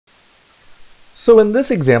So in this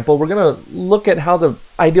example, we're going to look at how the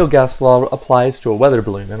ideal gas law applies to a weather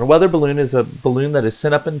balloon. And a weather balloon is a balloon that is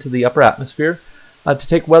sent up into the upper atmosphere to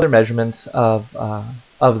take weather measurements of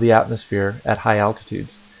the atmosphere at high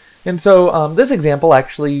altitudes. And so this example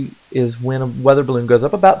actually is when a weather balloon goes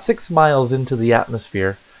up about 6 miles into the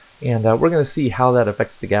atmosphere, and we're going to see how that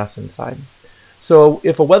affects the gas inside. So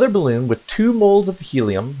if a weather balloon with 2 moles of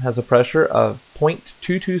helium has a pressure of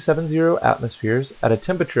 0.2270 atmospheres at a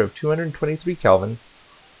temperature of 223 Kelvin,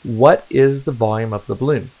 what is the volume of the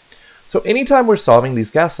balloon? So anytime we're solving these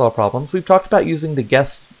gas law problems, we've talked about using the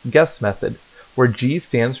guess method, where G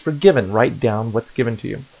stands for given. Write down what's given to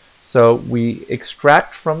you. So we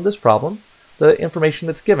extract from this problem the information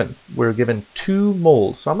that's given. We're given 2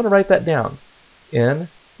 moles. So I'm going to write that down. N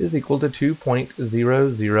is equal to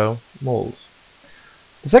 2.00 moles.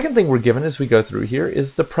 The second thing we're given as we go through here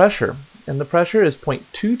is the pressure, and the pressure is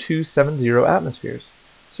 0.2270 atmospheres.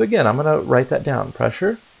 So again, I'm going to write that down.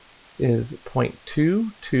 Pressure is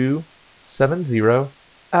 0.2270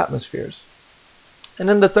 atmospheres. And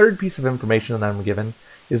then the third piece of information that I'm given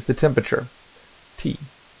is the temperature, T,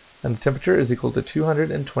 and the temperature is equal to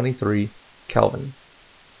 223 Kelvin.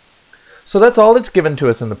 So that's all that's given to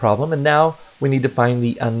us in the problem, and now we need to find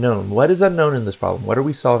the unknown. What is unknown in this problem? What are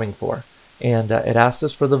we solving for? And it asks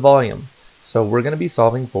us for the volume. So we're going to be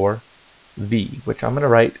solving for V, which I'm going to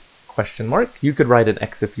write question mark. You could write an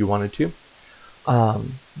X if you wanted to,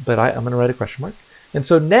 but I'm going to write a question mark. And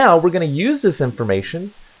so now we're going to use this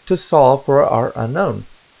information to solve for our unknown.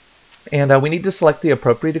 And we need to select the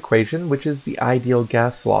appropriate equation, which is the ideal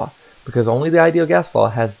gas law, because only the ideal gas law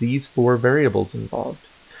has these 4 variables involved.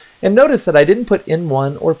 And notice that I didn't put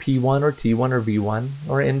N1 or P1 or T1 or V1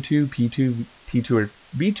 or N2, P2, T2 or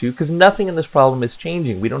V2, because nothing in this problem is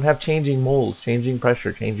changing. We don't have changing moles, changing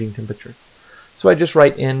pressure, changing temperature. So I just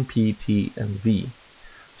write N, P, T, and V.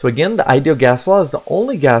 So again, the ideal gas law is the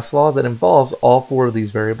only gas law that involves all 4 of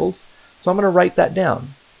these variables. So I'm going to write that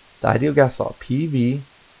down. The ideal gas law, PV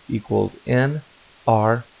equals nRT.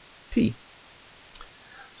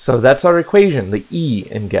 So that's our equation, the E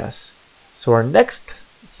in guess. So our next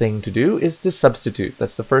thing to do is to substitute.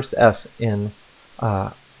 That's the first S in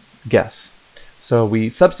guess. So we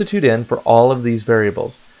substitute in for all of these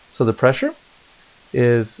variables. So the pressure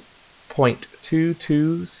is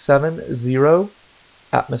 0.2270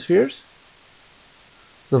 atmospheres.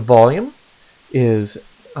 The volume is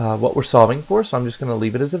what we're solving for, so I'm just going to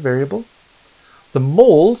leave it as a variable. The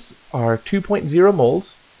moles are 2.0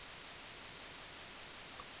 moles.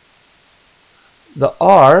 The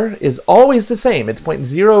R is always the same. It's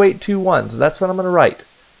 0.0821, so that's what I'm going to write.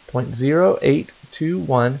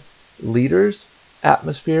 0.0821 liters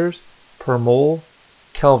atmospheres per mole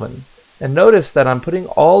Kelvin. And notice that I'm putting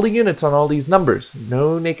all the units on all these numbers,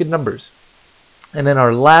 no naked numbers. And then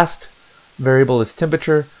our last variable is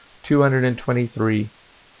temperature, 223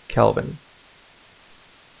 Kelvin.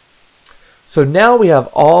 So now we have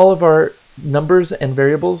all of our numbers and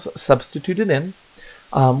variables substituted in.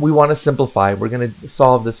 We want to simplify. We're going to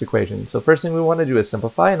solve this equation. So first thing we want to do is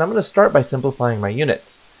simplify, and I'm going to start by simplifying my units.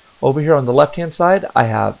 Over here on the left-hand side, I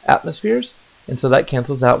have atmospheres, and so that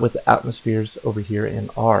cancels out with the atmospheres over here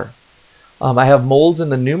in R. I have moles in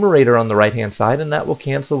the numerator on the right-hand side, and that will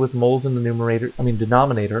cancel with moles in the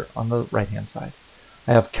denominator on the right-hand side.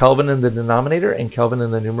 I have Kelvin in the denominator and Kelvin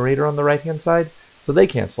in the numerator on the right-hand side, so they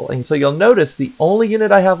cancel. And so you'll notice the only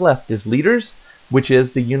unit I have left is liters, which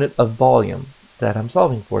is the unit of volume that I'm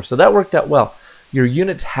solving for. So that worked out well. Your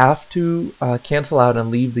units have to cancel out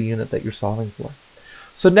and leave the unit that you're solving for.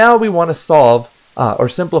 So now we want to solve or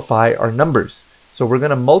simplify our numbers. So we're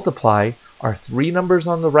going to multiply our 3 numbers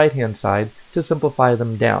on the right-hand side to simplify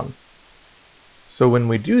them down. So when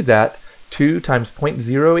we do that, 2 times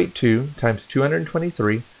 0.082 times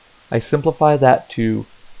 223, I simplify that to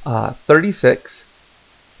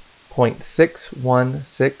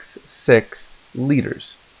 36.6166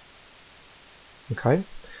 liters. Okay.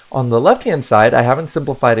 On the left-hand side, I haven't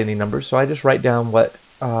simplified any numbers, so I just write down what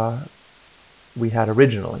we had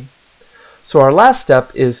originally. So our last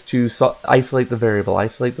step is to isolate the variable,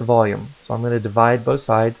 isolate the volume. So I'm going to divide both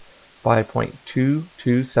sides by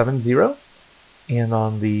 0.2270, and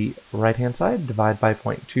on the right-hand side, divide by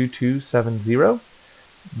 0.2270.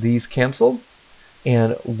 These cancel,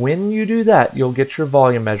 and when you do that, you'll get your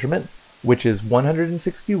volume measurement, which is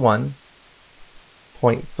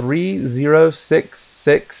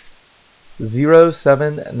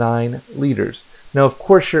 161.3066,079 liters. Now, of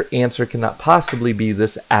course, your answer cannot possibly be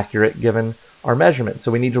this accurate given our measurement,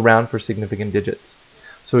 so we need to round for significant digits.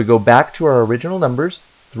 So we go back to our original numbers,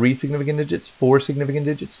 3 significant digits, 4 significant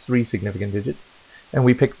digits, 3 significant digits, and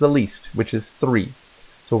we pick the least, which is 3.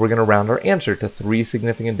 So we're going to round our answer to 3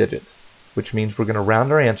 significant digits, which means we're going to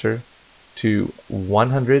round our answer to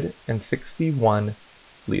 161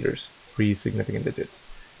 liters, 3 significant digits.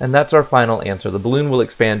 And that's our final answer. The balloon will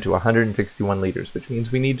expand to 161 liters, which means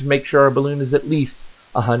we need to make sure our balloon is at least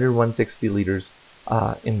 160 liters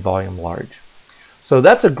in volume large. So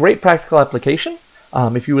that's a great practical application.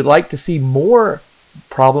 If you would like to see more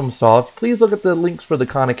problems solved, please look at the links for the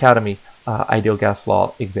Khan Academy ideal gas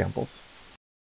law examples.